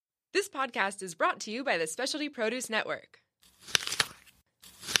This podcast is brought to you by the Specialty Produce Network.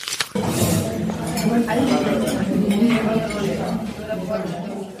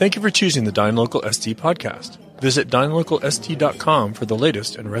 Thank you for choosing the Dine Local ST podcast. Visit dinelocalst.com for the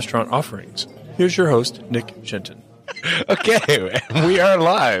latest in restaurant offerings. Here's your host, Nick Shenton. Okay, we are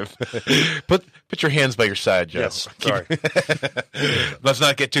live. Put your hands by your side, Joe. Yes, sorry. Let's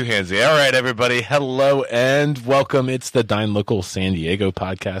not get too handsy. All right, everybody. Hello and welcome. It's the Dine Local San Diego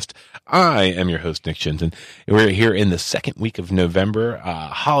podcast. I am your host, Nick Shenton. We're here in the second week of November.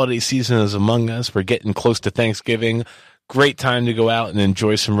 Holiday season is among us. We're getting close to Thanksgiving. Great time to go out and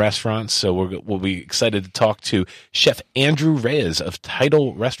enjoy some restaurants. So we'll be excited to talk to Chef Andrew Reyes of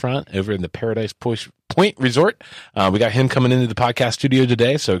Tidal Restaurant over in the Paradise Point Resort. We got him coming into the podcast studio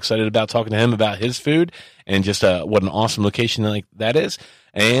today. So excited about talking to him about his food and just what an awesome location like that is.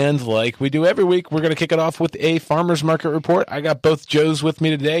 And like we do every week, we're going to kick it off with a farmer's market report. I got both Joes with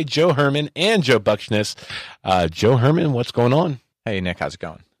me today, Joe Herman and Joe Buckness. Joe Herman, what's going on? Hey, Nick, how's it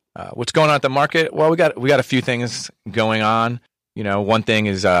going? What's going on at the market? Well, we got a few things going on. You know, one thing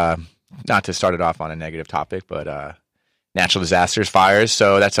is not to start it off on a negative topic, but natural disasters, fires.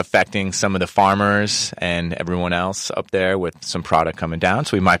 So that's affecting some of the farmers and everyone else up there with some product coming down.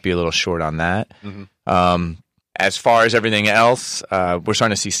 So we might be a little short on that. Mm-hmm. As far as everything else, we're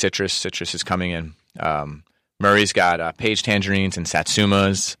starting to see citrus. Citrus is coming in. Murray's got Page tangerines and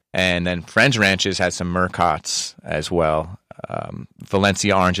satsumas, and then Friends Ranches has some Murcots as well.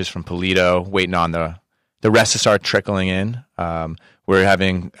 Valencia oranges from Polito, waiting on the rest to start trickling in. We're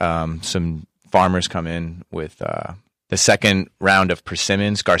having some farmers come in with the second round of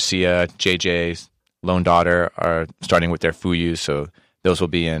persimmons. Garcia, JJ's Lone Daughter are starting with their Fuyus, so those will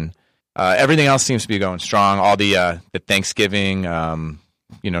be in. Everything else seems to be going strong. All the Thanksgiving,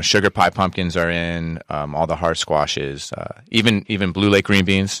 sugar pie pumpkins are in. All the hard squashes, even Blue Lake green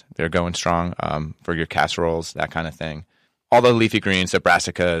beans, they're going strong for your casseroles, that kind of thing. All the leafy greens, the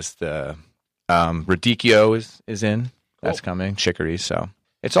brassicas, the radicchio is in. Cool. That's coming. Chicory. So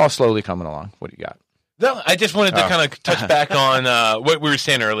it's all slowly coming along. What do you got? No, I just wanted to kind of touch back on what we were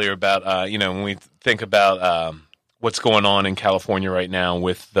saying earlier about, when we think about what's going on in California right now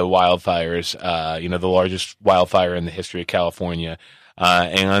with the wildfires, the largest wildfire in the history of California.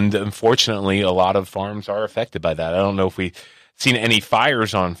 And unfortunately, a lot of farms are affected by that. I don't know if we've seen any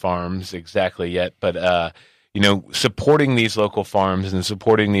fires on farms exactly yet, but supporting these local farms and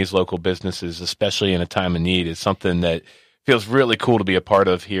supporting these local businesses, especially in a time of need, is something that feels really cool to be a part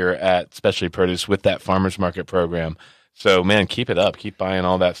of here at Specialty Produce with that farmers market program. So, man, keep it up. Keep buying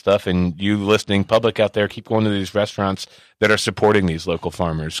all that stuff. And you listening public out there, keep going to these restaurants that are supporting these local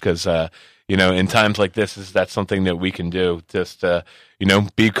farmers because, in times like this, that's something that we can do. Just,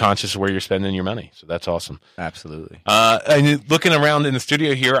 be conscious of where you're spending your money. So that's awesome. Absolutely. And looking around in the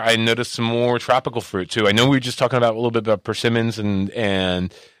studio here, I noticed some more tropical fruit, too. I know we were just talking about a little bit about persimmons and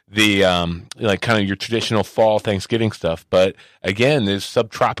the kind of your traditional fall Thanksgiving stuff. But again, there's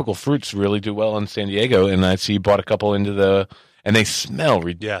subtropical fruits really do well in San Diego. And I see you bought a couple and they smell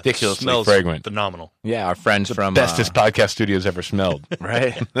ridiculously fragrant. Phenomenal. Yeah, our friends from bestest podcast studios ever smelled.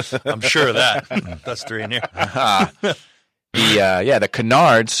 Right? I'm sure of that. That's three in here. The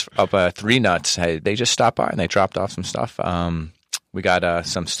Canards up Three Nuts. They just stopped by and they dropped off some stuff. We got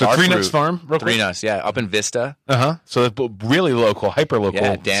some star Three fruit. Nuts Farm? Three Nuts, yeah, up in Vista. So really local, hyper local.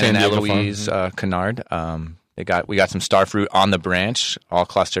 Yeah, Dan San and Diego Eloise Canard. We got some star fruit on the branch, all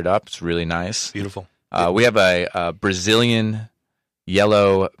clustered up. It's really nice. Beautiful. We have a Brazilian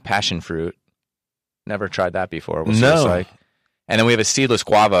yellow passion fruit. Never tried that before. We'll see what it's like. And then we have a seedless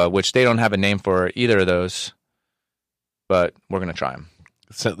guava, which they don't have a name for either of those, but we're going to try them.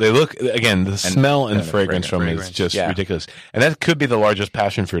 So they look, again, the smell and fragrance from it is just ridiculous. And that could be the largest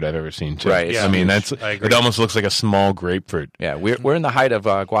passion fruit I've ever seen, too. Right. Yeah, I mean, it almost looks like a small grapefruit. Yeah, we're in the height of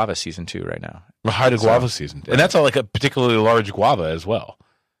guava season, too, right now. The height of guava season. And that's like a particularly large guava as well.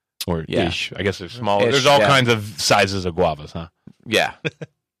 Or ish. I guess there's small. There's all kinds of sizes of guavas, huh? Yeah.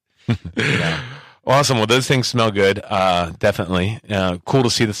 Awesome. Well, those things smell good. Definitely. Cool to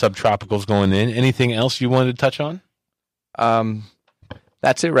see the subtropicals going in. Anything else you wanted to touch on?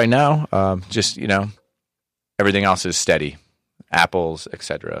 That's it right now. Just, everything else is steady. Apples,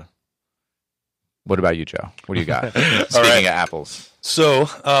 etc. What about you, Joe? What do you got? Speaking of apples. So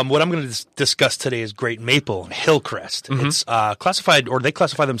what I'm going to discuss today is Great Maple and Hillcrest. Mm-hmm. It's classified, or they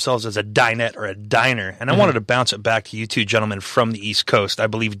classify themselves as a dinette or a diner. And I wanted to bounce it back to you two gentlemen from the East Coast. I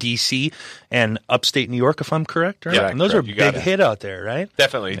believe D.C. and upstate New York, if I'm correct. Right? Yeah, and those are big hit out there, right?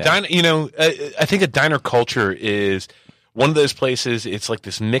 Definitely. Yeah. I think a diner culture is one of those places. It's like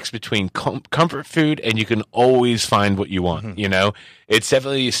this mix between comfort food and you can always find what you want. You know, it's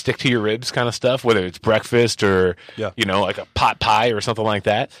definitely stick to your ribs kind of stuff, whether it's breakfast or you know, like a pot pie or something like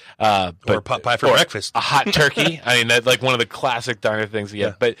that. Or pot pie for breakfast, a hot turkey. I mean, that's like one of the classic diner things.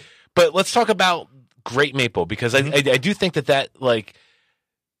 Yeah, but let's talk about Great Maple, because I do think that like.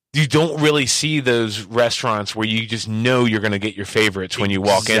 You don't really see those restaurants where you just know you're going to get your favorites when you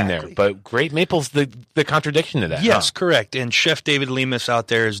walk in there. But Great Maple's the contradiction to that. Yes, correct. And Chef David Lemus out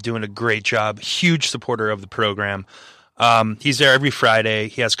there is doing a great job. Huge supporter of the program. He's there every Friday.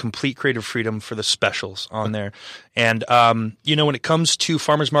 He has complete creative freedom for the specials on there. And, you know, when it comes to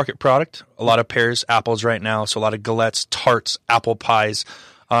farmers market product, a lot of pears, apples right now. So a lot of galettes, tarts, apple pies.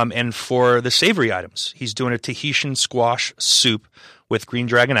 And for the savory items, he's doing a Tahitian squash soup with green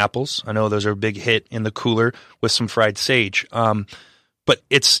dragon apples. I know those are a big hit in the cooler with some fried sage. But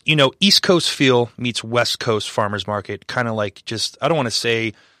it's, you know, East Coast feel meets West Coast farmers market, kind of like just, I don't want to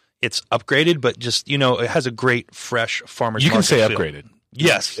say it's upgraded, but just, you know, it has a great, fresh farmers market. You can say feel. upgraded.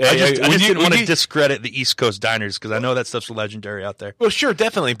 Yes. I just didn't want to discredit the East Coast diners because I know that stuff's legendary out there. Well, sure,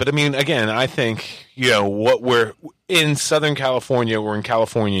 definitely. But I mean, again, I think, you know, what we're in Southern California, or in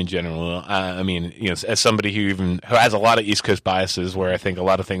California in general. I mean, you know, as somebody who has a lot of East Coast biases, where I think a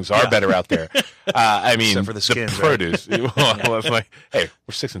lot of things are better out there. I mean, except for the skins, produce. Right? Well, it's like, hey,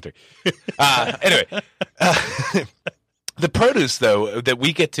 we're 6-3. Anyway, the produce though that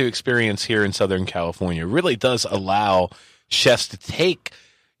we get to experience here in Southern California really does allow chefs to take,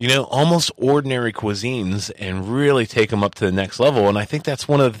 you know, almost ordinary cuisines and really take them up to the next level. And I think that's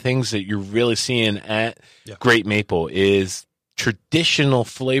one of the things that you're really seeing at Great Maple is traditional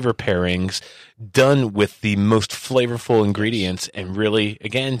flavor pairings done with the most flavorful ingredients, and really,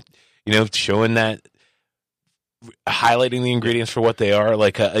 again, you know, showing that, highlighting the ingredients for what they are,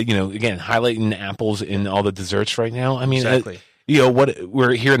 like, you know, again, highlighting apples in all the desserts right now. I mean, exactly. You know what?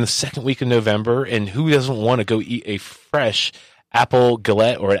 We're here in the second week of November, and who doesn't want to go eat a fresh apple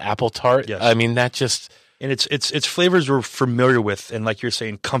galette or an apple tart? Yes. I mean, that just and it's flavors we're familiar with, and like you're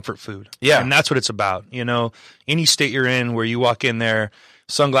saying, comfort food. Yeah, and that's what it's about. You know, any state you're in, where you walk in there,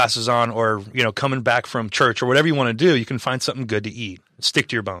 sunglasses on, or you know, coming back from church or whatever you want to do, you can find something good to eat. Stick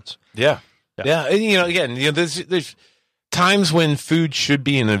to your bones. Yeah. And, you know, again, you know, there's times when food should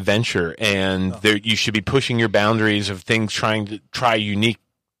be an adventure, and you should be pushing your boundaries of things, trying to try unique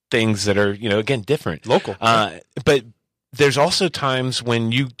things that are, you know, again, different. Local. But there's also times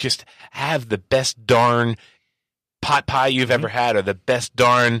when you just have the best darn pot pie you've ever had, or the best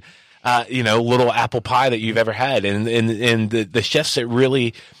darn, you know, little apple pie that you've ever had. And the chefs that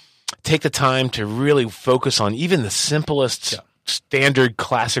really take the time to really focus on even the simplest standard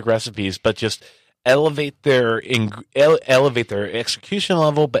classic recipes, but just elevate their execution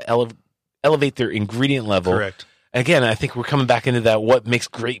level, but elevate their ingredient level. Correct. Again, I think we're coming back into that. What makes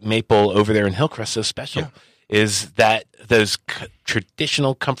Great Maple over there in Hillcrest so special is that those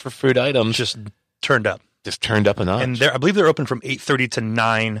traditional comfort food items just turned up a notch. And I believe they're open from 8:30 to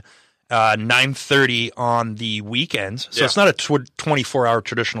 9:30 on the weekends. So it's not a 24-hour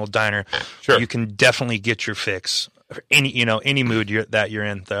traditional diner. Sure, you can definitely get your fix. Any mood that you're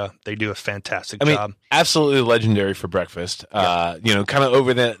in, they do a fantastic job. Absolutely legendary for breakfast. You know, kind of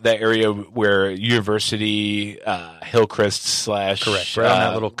over that area where University, Hillcrest / correct, right on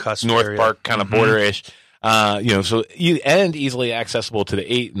that little cusp North area. Park kind of border-ish. You know, so and easily accessible to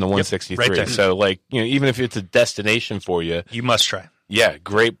the 8 and the 163. Right there. So, like, you know, even if it's a destination for you, you must try. Yeah,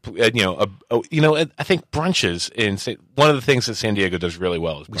 great. You know, I think brunches one of the things that San Diego does really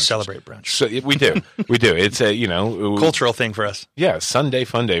well is brunches. We celebrate brunch. So we do. It's a, you know, cultural thing for us. Yeah, Sunday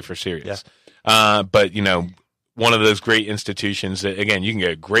fun day for serious. Yeah. But you know, one of those great institutions that, again, you can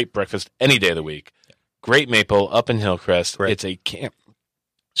get a great breakfast any day of the week. Great Maple up in Hillcrest. Right. It's a can't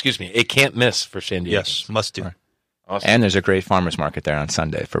miss for San Diego. Yes, must do. Right. Awesome. And there's a great farmers market there on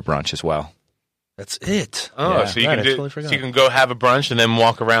Sunday for brunch as well. That's it. Oh, yeah. So you can go have a brunch and then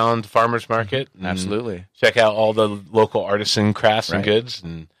walk around the farmers market. Absolutely. Check out all the local artisan crafts and goods,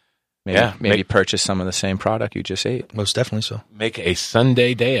 and maybe purchase some of the same product you just ate. Most definitely so. Make a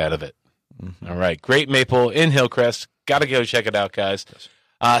Sunday day out of it. All right. Great Maple in Hillcrest. Got to go check it out, guys.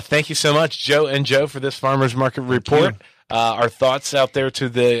 Thank you so much, Joe and Joe, for this farmers market report. Our thoughts out there to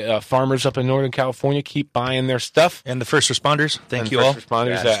the farmers up in Northern California. Keep buying their stuff. And the first responders. Thank you all. First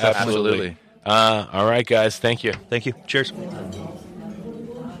responders, absolutely. All right, guys. Thank you. Thank you. Cheers.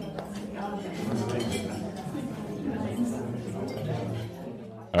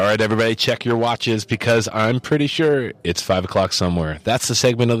 All right, everybody, check your watches because I'm pretty sure it's 5 o'clock somewhere. That's the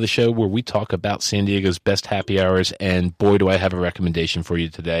segment of the show where we talk about San Diego's best happy hours, and boy, do I have a recommendation for you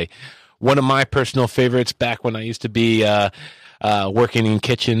today. one of my personal favorites back when I used to be working in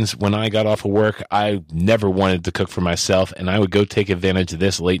kitchens. When I got off of work, I never wanted to cook for myself, and I would go take advantage of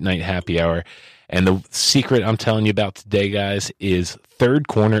this late night happy hour. And the secret I'm telling you about today, guys, is Third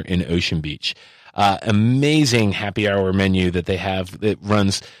Corner in Ocean Beach. Amazing happy hour menu that they have that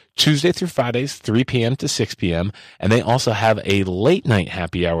runs Tuesday through Fridays, 3 p.m. to 6 p.m. And they also have a late night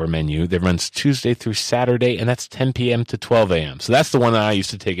happy hour menu that runs Tuesday through Saturday, and that's 10 p.m. to 12 a.m. So that's the one that I used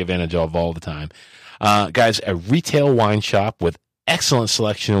to take advantage of all the time. Guys, a retail wine shop with excellent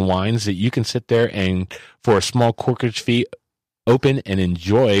selection of wines that you can sit there and, for a small corkage fee, open and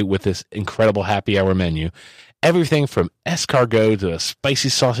enjoy with this incredible happy hour menu. Everything from escargot to a spicy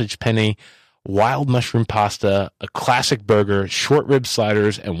sausage penne, wild mushroom pasta, a classic burger, short rib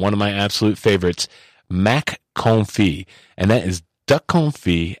sliders, and one of my absolute favorites, mac confit. And that is duck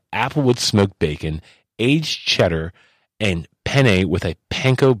confit, applewood smoked bacon, aged cheddar, and penne with a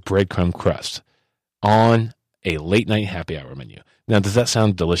panko breadcrumb crust on a late night happy hour menu. Now, does that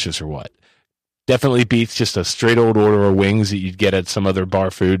sound delicious or what? Definitely beats just a straight old order of wings that you'd get at some other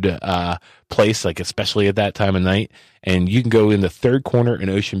bar food place, like especially at that time of night. And you can go in the Third Corner in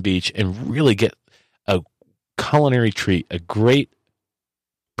Ocean Beach and really get a culinary treat, a great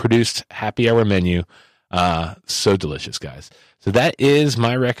produced happy hour menu. So delicious, guys. So that is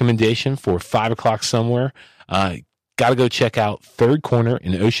my recommendation for 5 o'clock somewhere. Got to go check out Third Corner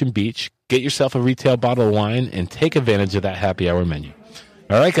in Ocean Beach. Get yourself a retail bottle of wine and take advantage of that happy hour menu.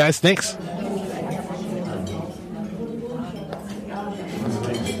 All right, guys. Thanks.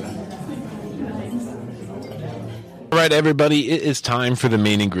 All right, everybody, it is time for the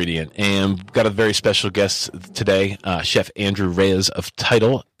main ingredient, and we've got a very special guest today, Chef Andrew Reyes of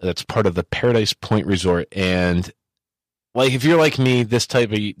Tidal. That's part of the Paradise Point Resort, and like if you're like me, this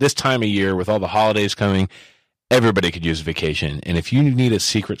time of year with all the holidays coming, everybody could use a vacation, and if you need a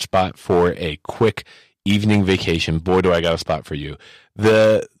secret spot for a quick evening vacation, boy, do I got a spot for you.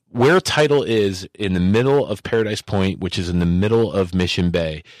 Where Tidal is in the middle of Paradise Point, which is in the middle of Mission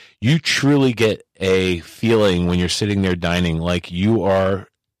Bay, you truly get a feeling when you're sitting there dining like you are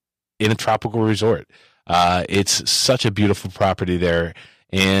in a tropical resort. It's such a beautiful property there,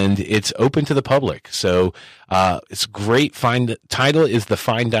 and it's open to the public. So it's great. Tidal is the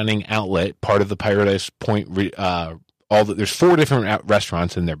fine dining outlet, part of the Paradise Point. There's 4 different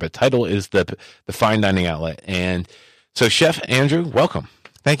restaurants in there, but Tidal is the fine dining outlet. And so, Chef Andrew, welcome.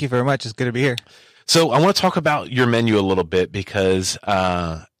 Thank you very much. It's good to be here. So I want to talk about your menu a little bit because,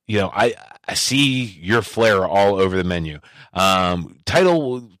 I see your flair all over the menu.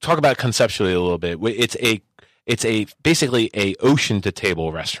 Tidal, we'll talk about conceptually a little bit. It's basically a ocean to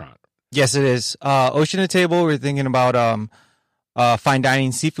table restaurant. Yes, it is. Ocean to table. We're thinking about fine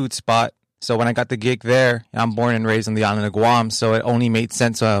dining seafood spot. So when I got the gig there, I'm born and raised on the island of Guam, so it only made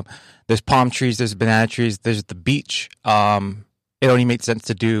sense. There's palm trees, there's banana trees, there's the beach. It only made sense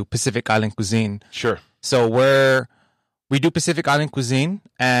to do Pacific Island cuisine. Sure. So we do Pacific Island cuisine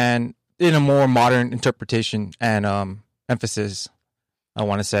and in a more modern interpretation and emphasis, I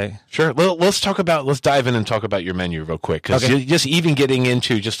want to say. Sure. Let's dive in and talk about your menu real quick. Because just even getting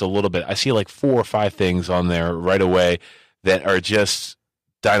into just a little bit, I see like 4 or 5 things on there right away that are just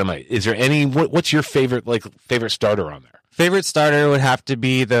dynamite. Is there what's your favorite starter on there? Favorite starter would have to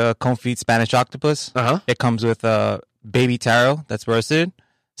be the confit Spanish octopus. It comes with baby taro that's roasted.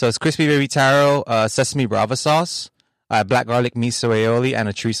 So it's crispy baby taro, sesame brava sauce, black garlic miso aioli, and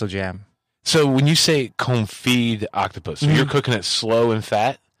a chorizo jam. So when you say confit octopus, so you're cooking it slow and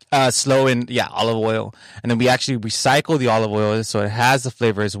fat? Slow in, olive oil. And then we actually recycle the olive oil so it has the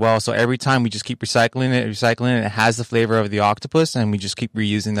flavor as well. So every time we just keep recycling it, it has the flavor of the octopus, and we just keep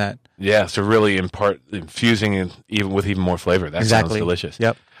reusing that. Yeah, so really infusing it even more flavor. That sounds delicious.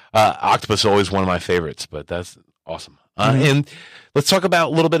 Yep. Octopus is always one of my favorites, but that's awesome. And let's talk a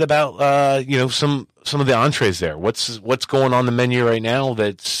little bit about some of the entrees there. What's going on the menu right now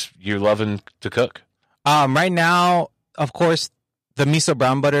that you're loving to cook? Right now, of course, the miso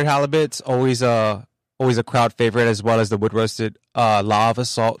brown buttered halibut's always a crowd favorite, as well as the wood roasted lava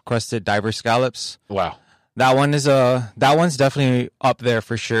salt crusted diver scallops. Wow, that one's definitely up there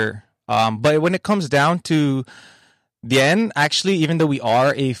for sure. But when it comes down to the end, actually, even though we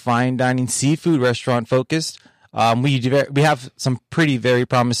are a fine dining seafood restaurant focused, we have some very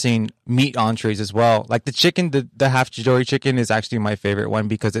promising meat entrees as well. Like the chicken, the half chidori chicken is actually my favorite one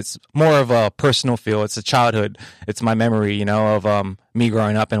because it's more of a personal feel. It's a childhood. It's my memory, of me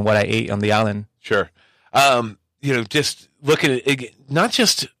growing up and what I ate on the island. Sure. Just looking at it, not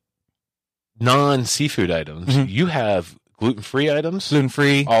just non-seafood items. You have gluten-free items.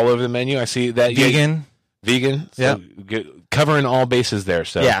 Gluten-free. All over the menu. I see that. Vegan. Vegan. So covering all bases there.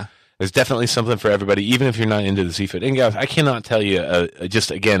 So yeah. There's definitely something for everybody, even if you're not into the seafood. And guys, I cannot tell you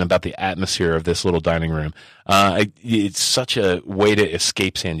just again about the atmosphere of this little dining room. It's such a way to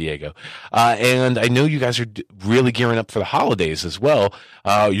escape San Diego. And I know you guys are really gearing up for the holidays as well.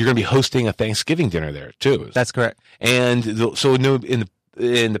 You're going to be hosting a Thanksgiving dinner there too. That's correct. And so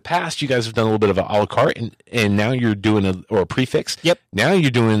in the past, you guys have done a little bit of a la carte, and now you're doing a prefix. Yep. Now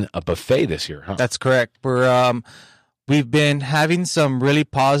you're doing a buffet this year, huh? That's correct. We've been having some really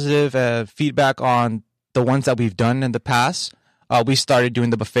positive feedback on the ones that we've done in the past. We started doing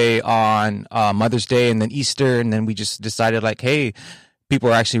the buffet on Mother's Day and then Easter, and then we just decided like, hey, people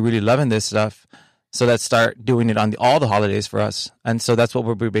are actually really loving this stuff. So let's start doing it on all the holidays for us. And so that's what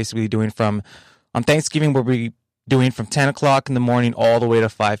we're basically doing on Thanksgiving. We'll be doing from 10 o'clock in the morning all the way to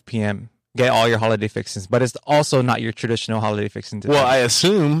 5 p.m. Get all your holiday fixings, but it's also not your traditional holiday fixings. Well, I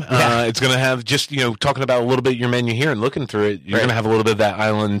assume it's going to have just, talking about a little bit your menu here and looking through it, you're going to have a little bit of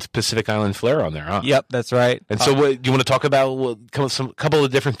that Pacific Island flair on there, huh? Yep, that's right. And so what, do you want to talk about some couple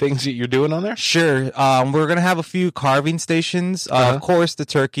of different things that you're doing on there? Sure. We're going to have a few carving stations. Of course, the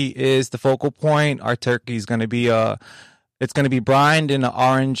turkey is the focal point. Our turkey is going to be it's going to be brined in an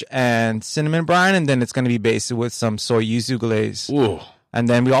orange and cinnamon brine, and then it's going to be basted with some soy yuzu glaze. Ooh. And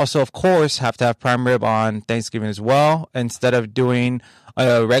then we also, of course, have to have prime rib on Thanksgiving as well. Instead of doing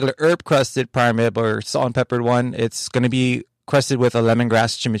a regular herb-crusted prime rib or salt and peppered one, it's going to be crusted with a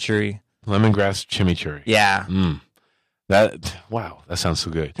lemongrass chimichurri. Lemongrass chimichurri. Yeah. Wow, that sounds so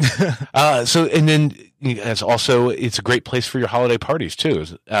good. And then it's a great place for your holiday parties too.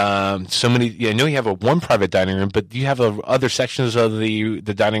 So many. I know you have one private dining room, but you have other sections of the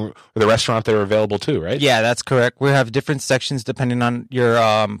dining or the restaurant that are available too, right? Yeah, that's correct. We have different sections depending on your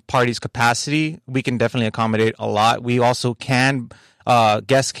party's capacity. We can definitely accommodate a lot. We also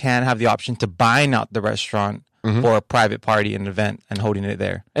guests can have the option to buying out the restaurant. Mm-hmm. For a private party and event and holding it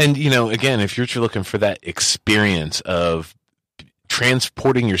there. And, again, if you're looking for that experience of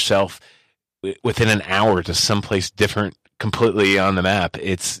transporting yourself within an hour to someplace different, completely on the map,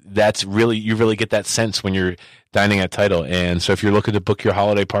 you really get that sense when you're dining at Tidal. And so if you're looking to book your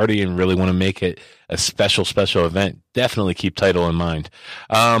holiday party and really want to make it a special event, definitely keep Tidal in mind.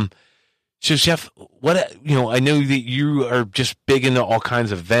 So, Chef, I know that you are just big into all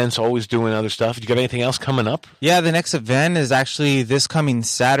kinds of events, always doing other stuff. Do you got anything else coming up? Yeah, the next event is actually this coming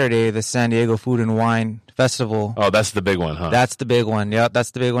Saturday, the San Diego Food and Wine Festival. Oh, that's the big one, huh? That's the big one. Yep,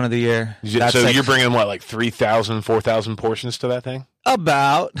 that's the big one of the year. So you're bringing, 3,000, 4,000 portions to that thing?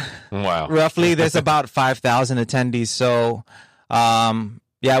 About. Wow. Roughly, there's about 5,000 attendees. So,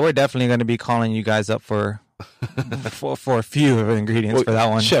 we're definitely going to be calling you guys up for a few of the ingredients for that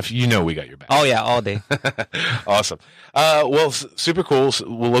one. Chef, we got your back. Oh, yeah, all day. Awesome. Super cool. So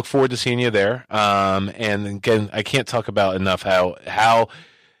we'll look forward to seeing you there. And again, I can't talk about enough how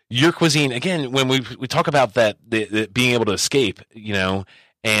your cuisine, again, when we talk about that, the being able to escape,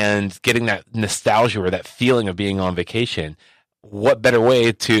 and getting that nostalgia or that feeling of being on vacation, what better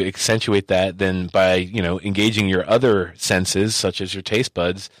way to accentuate that than by, engaging your other senses, such as your taste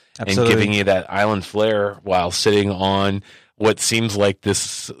buds, Absolutely. And giving you that island flair while sitting on what seems like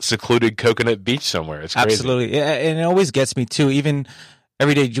this secluded coconut beach somewhere. It's crazy. Absolutely. Yeah, and it always gets me too. Even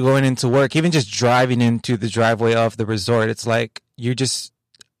every day going into work, even just driving into the driveway of the resort, it's like you're just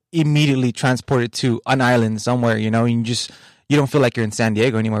immediately transported to an island somewhere, and you don't feel like you're in San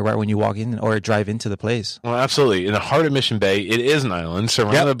Diego anymore right when you walk in or drive into the place. Well, absolutely. In the heart of Mission Bay, it is an island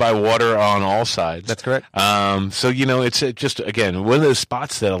surrounded by water on all sides. That's correct. So, it's just, again, one of those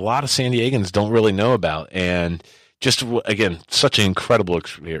spots that a lot of San Diegans don't really know about. And just, again, such an incredible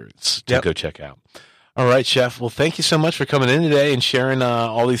experience to go check out. All right, Chef. Well, thank you so much for coming in today and sharing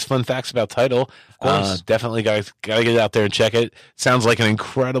all these fun facts about Tidal. Of course. Definitely, guys, got to get out there and check it. Sounds like an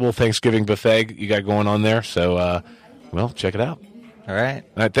incredible Thanksgiving buffet you got going on there. So, check it out. All right.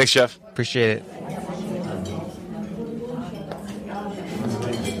 All right. Thanks, Chef. Appreciate it.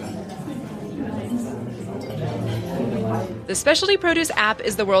 The Specialty Produce app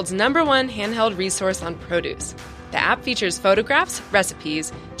is the world's #1 handheld resource on produce. The app features photographs,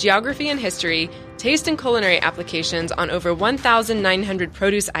 recipes, geography and history, taste and culinary applications on over 1,900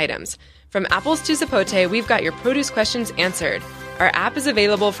 produce items. From apples to zapote, we've got your produce questions answered. Our app is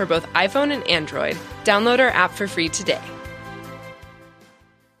available for both iPhone and Android. Download our app for free today.